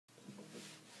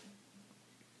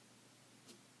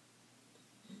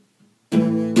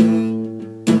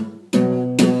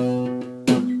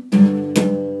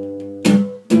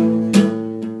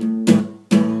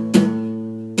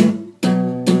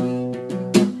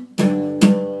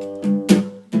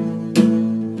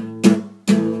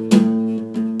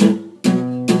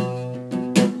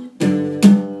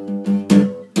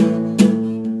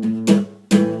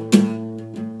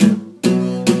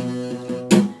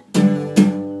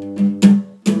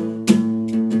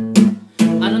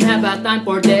time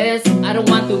for this. I don't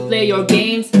want to play your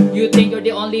games. You think you're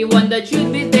the only one that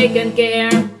should be taken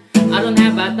care. I don't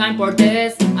have a time for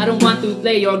this. I don't want to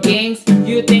play your games.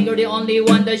 You think you're the only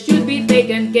one that should be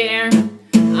taken care.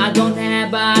 I don't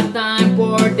have a time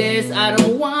for this. I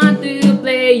don't want to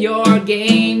play your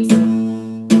games.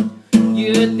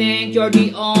 You think you're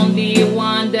the only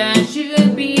one that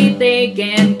should be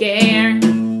taken care.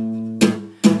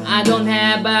 I don't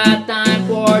have a time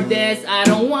for this. I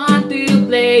don't want to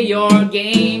play your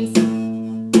games.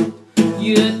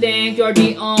 You think you're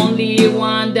the only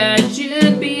one that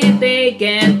should be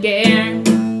taken care.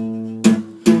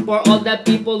 For all the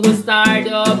people who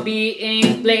started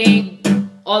being played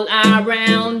all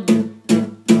around,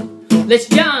 let's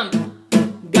jump,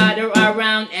 gather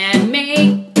around and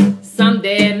make some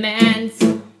demands.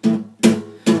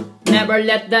 Never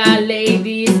let the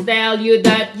ladies tell you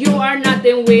that you are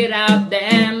nothing without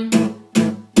them.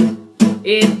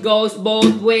 It goes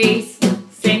both ways,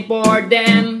 same for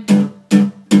them.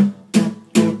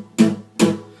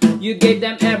 You gave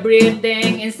them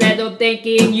everything instead of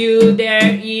taking you.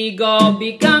 Their ego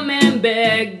becoming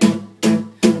big,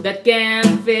 that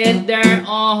can't fit their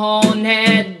own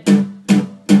head.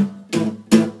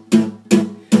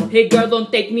 Hey girl,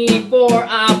 don't take me for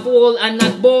a fool, I'm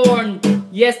not born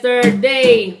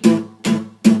yesterday.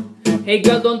 Hey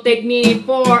girl, don't take me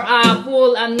for a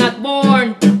fool, I'm not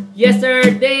born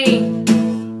yesterday.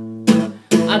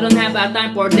 I don't have a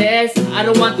time for this. I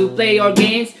don't want to play your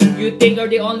games. You think you're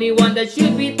the only one that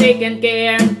should be taken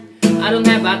care. I don't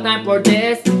have a time for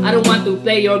this. I don't want to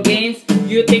play your games.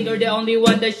 You think you're the only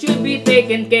one that should be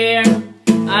taken care.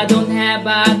 I don't have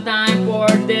a time for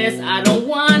this. I don't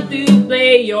want to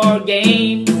play your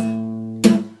games.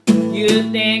 You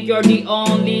think you're the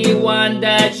only one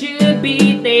that should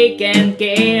be taken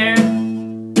care.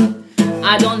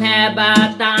 I don't have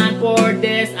a time for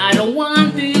this. I don't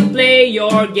want to play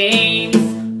your games.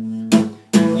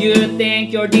 You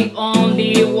think you're the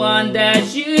only one that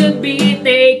should be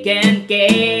taken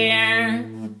care.